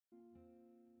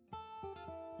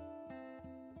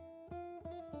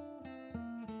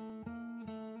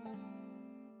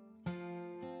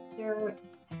They're,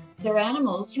 they're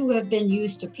animals who have been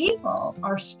used to people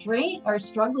are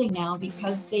struggling now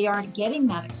because they aren't getting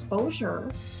that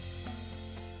exposure.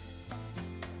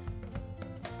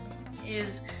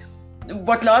 Is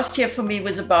what last year for me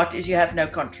was about is you have no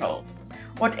control.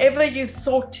 Whatever you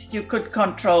thought you could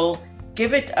control,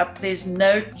 give it up. There's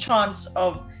no chance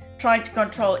of trying to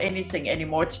control anything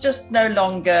anymore. It's just no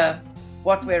longer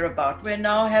what we're about. We're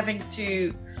now having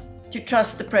to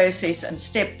trust the process and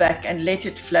step back and let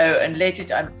it flow and let it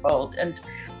unfold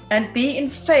and be in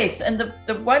faith. And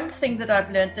the one thing that I've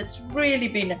learned that's really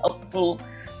been helpful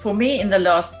for me in the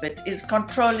last bit is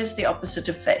control is the opposite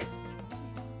of faith.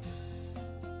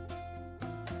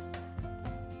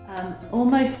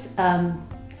 Almost a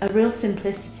real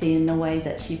simplicity in the way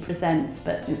that she presents,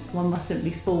 but one mustn't be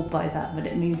fooled by that, but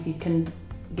it means you can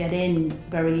get in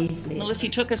very easily. Melissa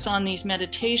took us on these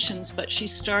meditations, but she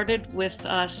started with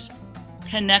us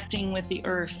connecting with the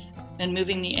earth and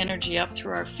moving the energy up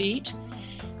through our feet.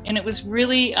 And it was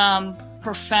really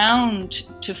profound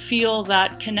to feel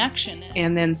that connection.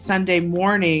 And then Sunday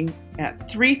morning at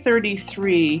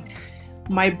 3:33,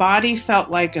 my body felt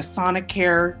like a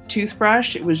Sonicare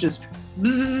toothbrush. It was just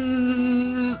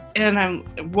bzzz, and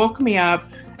it woke me up,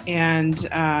 and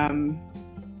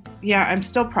yeah, I'm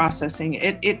still processing.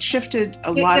 It shifted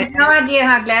a lot. You have no idea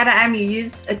how glad I am you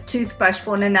used a toothbrush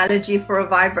for an analogy for a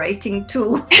vibrating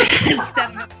tool.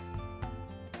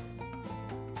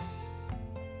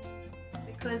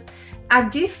 Because I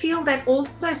do feel that all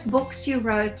those books you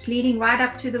wrote leading right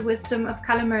up to the wisdom of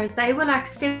color mirrors, they were like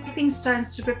stepping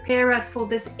stones to prepare us for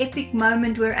this epic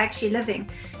moment we're actually living.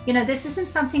 You know, this isn't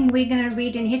something we're going to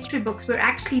read in history books. We're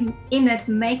actually in it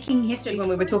making history. When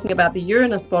we were talking about the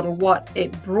Uranus bottle, what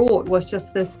it brought was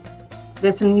just this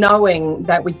knowing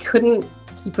that we couldn't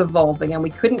keep evolving and we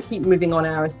couldn't keep moving on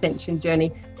our ascension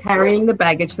journey, carrying the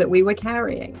baggage that we were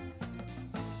carrying.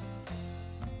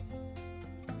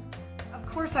 Of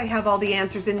course I have all the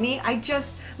answers in me. I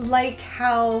just like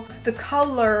how the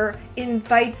color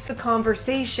invites the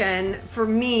conversation for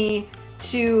me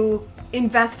to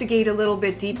investigate a little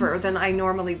bit deeper than I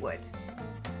normally would.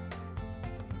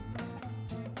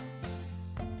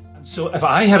 So if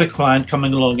I had a client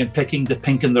coming along and picking the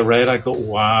pink and the red, I go,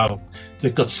 wow,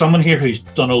 they've got someone here who's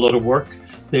done a lot of work.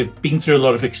 They've been through a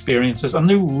lot of experiences and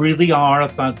they really are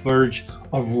at that verge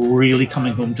of really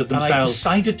coming home to themselves. And I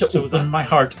decided to open my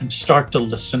heart and start to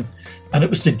listen. And it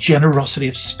was the generosity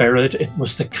of spirit. It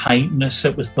was the kindness.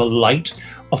 It was the light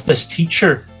of this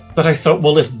teacher that I thought,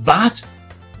 well, if that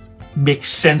makes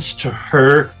sense to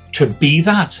her to be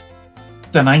that,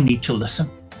 then I need to listen.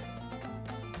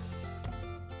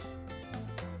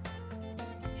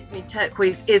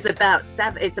 Turquoise is about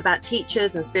it's about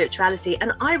teachers and spirituality,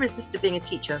 and I resisted being a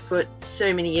teacher for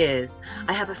so many years.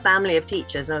 I have a family of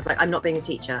teachers and I was like, I'm not being a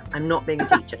teacher, I'm not being a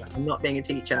teacher, I'm not being a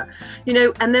teacher, you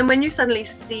know. And then when you suddenly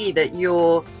see that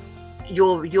your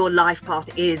life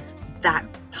path is that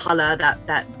color,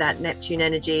 that Neptune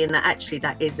energy, and that actually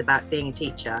that is about being a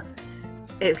teacher,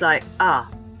 it's like,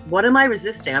 what am I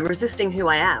resisting? I'm resisting who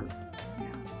I am.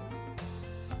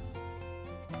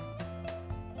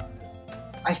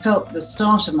 I felt the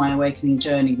start of my awakening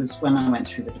journey was when I went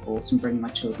through the divorce and bringing my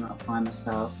children up by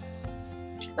myself.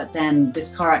 But then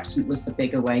this car accident was the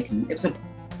big awakening. It was a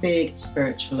big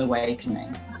spiritual awakening.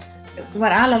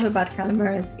 What I love about color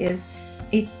mirrors is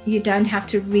you don't have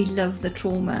to relive the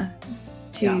trauma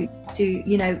to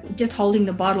you know, just holding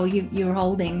the bottle, you're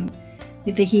holding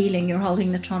the healing, you're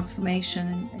holding the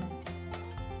transformation.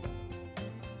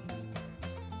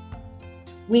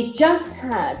 We've just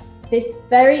had this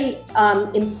very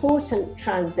important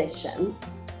transition,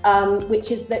 which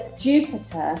is that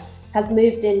Jupiter has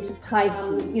moved into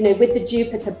Pisces, you know, with the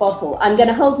Jupiter bottle. I'm going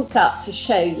to hold it up to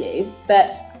show you,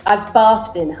 but I've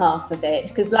bathed in half of it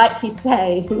because, like you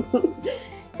say,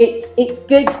 it's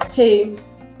good to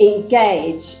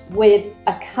engage with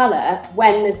a colour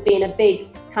when there's been a big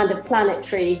kind of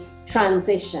planetary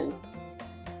transition.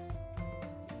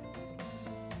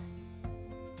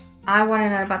 I want to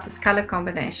know about this color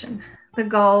combination, the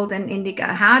gold and indigo.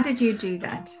 How did you do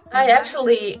that? I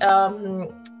actually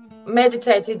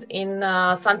meditated in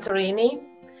Santorini,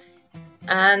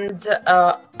 and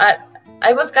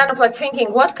I was kind of like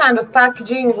thinking what kind of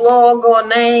packaging, logo,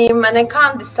 name, and I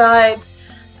can't decide.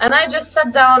 And I just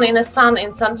sat down in the sun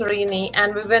in Santorini,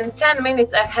 and within 10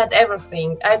 minutes I had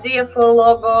everything. Idea for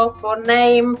logo, for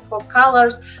name, for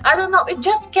colors. I don't know, it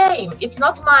just came. It's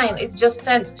not mine, it's just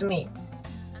sent to me.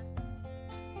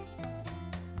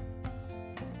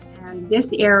 And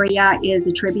this area is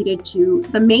attributed to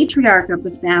the matriarch of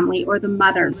the family, or the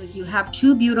mother. You have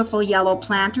two beautiful yellow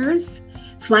planters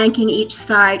flanking each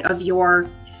side of your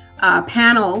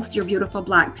panels, your beautiful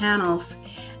black panels.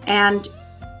 And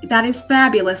that is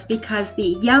fabulous because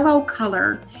the yellow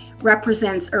color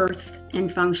represents earth in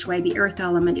feng shui. The earth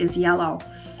element is yellow,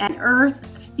 and earth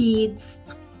feeds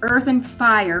earth, and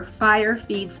fire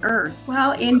feeds earth.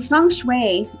 Well, in feng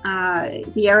shui,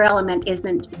 the air element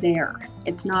isn't there.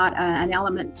 It's not an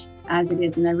element as it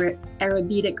is in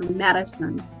Ayurvedic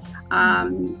medicine.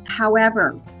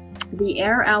 However, the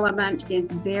air element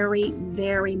is very,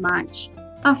 very much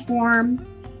a form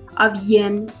of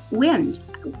yin, wind.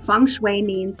 Feng shui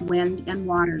means wind and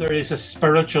water. There is a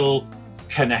spiritual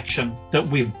connection that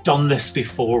we've done this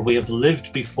before, we have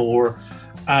lived before,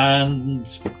 and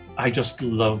I just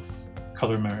love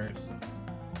color mirrors.